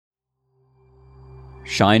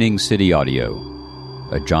Shining City Audio,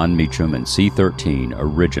 a Jon Meacham and C13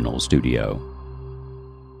 original studio.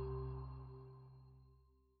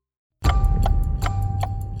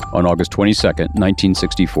 On August 22,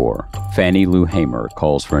 1964, Fannie Lou Hamer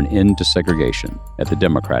calls for an end to segregation at the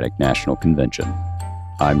Democratic National Convention.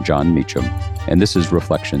 I'm Jon Meacham, and this is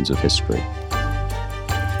Reflections of History.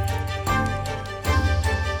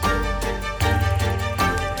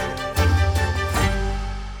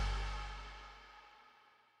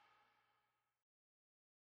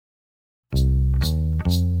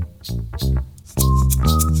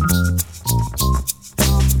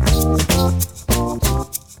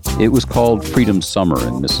 It was called Freedom Summer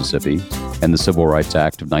in Mississippi, and the Civil Rights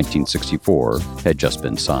Act of 1964 had just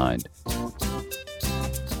been signed.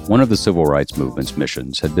 One of the Civil Rights Movement's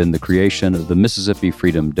missions had been the creation of the Mississippi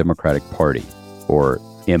Freedom Democratic Party, or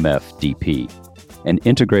MFDP, an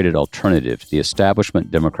integrated alternative to the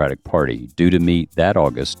establishment Democratic Party, due to meet that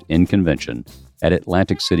August in convention at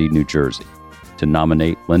Atlantic City, New Jersey, to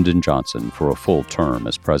nominate Lyndon Johnson for a full term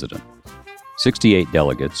as president. 68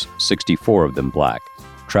 delegates, 64 of them black,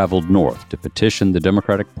 traveled north to petition the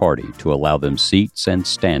Democratic Party to allow them seats and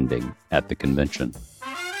standing at the convention.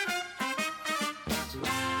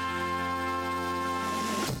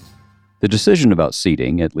 The decision about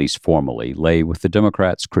seating, at least formally, lay with the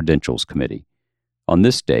Democrats' Credentials Committee. On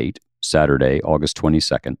this date, Saturday, August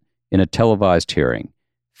 22nd, in a televised hearing,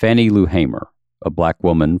 Fannie Lou Hamer, a black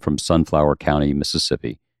woman from Sunflower County,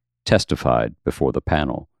 Mississippi, testified before the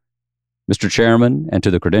panel. Mr. Chairman, and to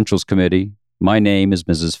the Credentials Committee, my name is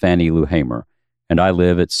Mrs. Fannie Lou Hamer, and I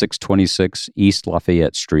live at 626 East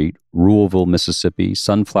Lafayette Street, Ruleville, Mississippi,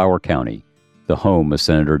 Sunflower County, the home of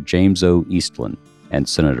Senator James O. Eastland and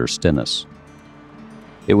Senator Stennis.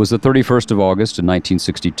 It was the 31st of August in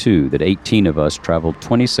 1962 that 18 of us traveled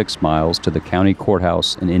 26 miles to the county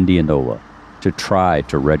courthouse in Indianola to try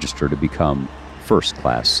to register to become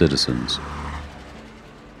first-class citizens.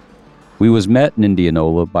 We was met in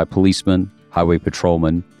Indianola by policemen, highway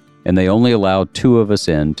patrolmen, and they only allowed 2 of us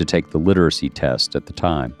in to take the literacy test at the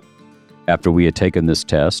time. After we had taken this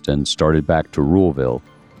test and started back to Ruleville,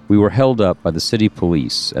 we were held up by the city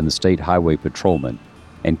police and the state highway patrolmen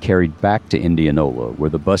and carried back to Indianola,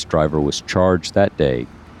 where the bus driver was charged that day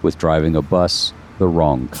with driving a bus the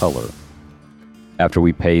wrong color. After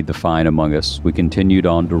we paid the fine among us, we continued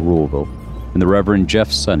on to Ruleville, and the Reverend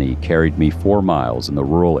Jeff Sonny carried me 4 miles in the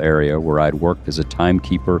rural area where I'd worked as a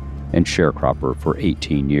timekeeper and sharecropper for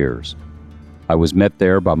 18 years. I was met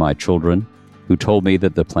there by my children, who told me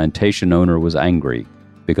that the plantation owner was angry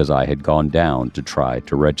because I had gone down to try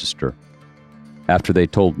to register. After they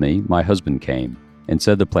told me, my husband came and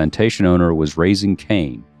said the plantation owner was raising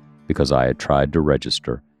Cain because I had tried to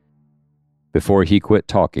register. Before he quit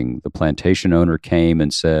talking, the plantation owner came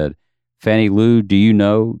and said, "Fannie Lou, do you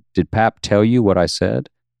know, did Pap tell you what I said?"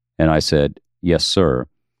 And I said, "Yes, sir."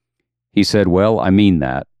 He said, "Well, I mean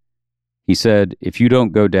that." He said, "If you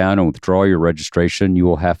don't go down and withdraw your registration, you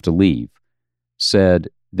will have to leave." Said,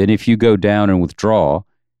 "Then if you go down and withdraw,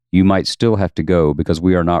 you might still have to go because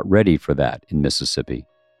we are not ready for that in Mississippi."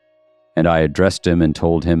 And I addressed him and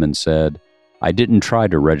told him and said, "I didn't try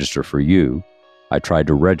to register for you. I tried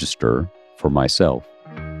to register for myself."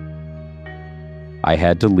 I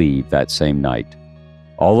had to leave that same night.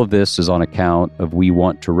 All of this is on account of we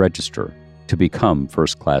want to register, to become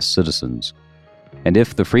first-class citizens. And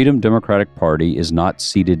if the Freedom Democratic Party is not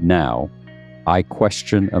seated now, I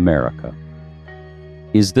question America.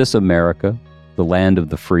 Is this America, the land of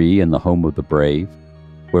the free and the home of the brave,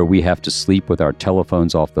 where we have to sleep with our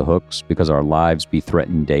telephones off the hooks because our lives be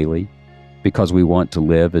threatened daily, because we want to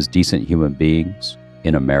live as decent human beings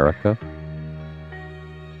in America?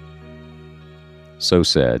 So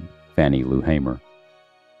said Fannie Lou Hamer.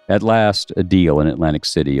 At last, a deal in Atlantic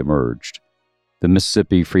City emerged. The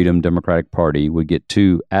Mississippi Freedom Democratic Party would get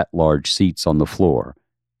 2 at-large seats on the floor,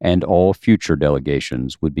 and all future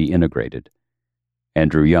delegations would be integrated.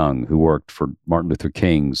 Andrew Young, who worked for Martin Luther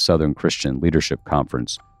King's Southern Christian Leadership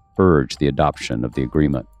Conference, urged the adoption of the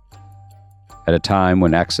agreement. At a time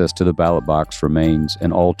when access to the ballot box remains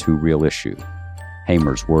an all-too-real issue,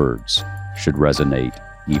 Hamer's words should resonate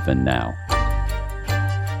even now.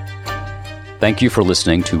 Thank you for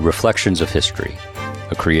listening to Reflections of History,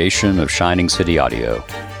 a creation of Shining City Audio,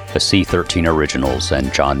 a C13 Originals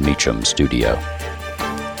and Jon Meacham studio.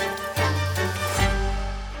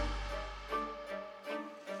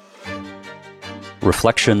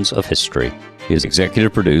 Reflections of History is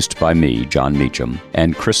executive produced by me, Jon Meacham,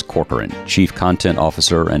 and Chris Corcoran, Chief Content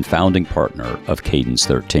Officer and founding partner of Cadence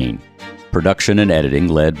 13. Production and editing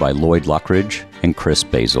led by Lloyd Lockridge and Chris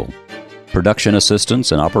Basil. Production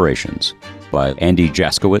assistance and operations by Andy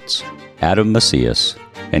Jaskowitz, Adam Macias,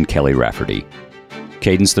 and Kelly Rafferty.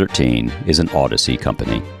 Cadence 13 is an Odyssey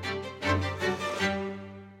company.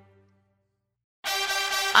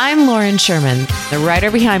 I'm Lauren Sherman, the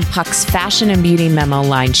writer behind Puck's Fashion and Beauty Memo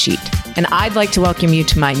line sheet, and I'd like to welcome you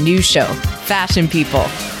to my new show, Fashion People.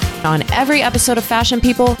 On every episode of Fashion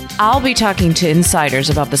People, I'll be talking to insiders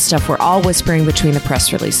about the stuff we're all whispering between the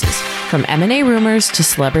press releases, from M&A rumors to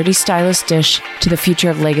celebrity stylist dish to the future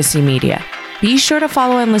of legacy media. Be sure to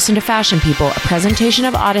follow and listen to Fashion People, a presentation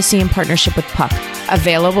of Odyssey in partnership with Puck,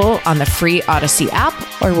 available on the free Odyssey app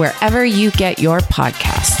or wherever you get your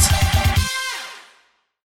podcasts.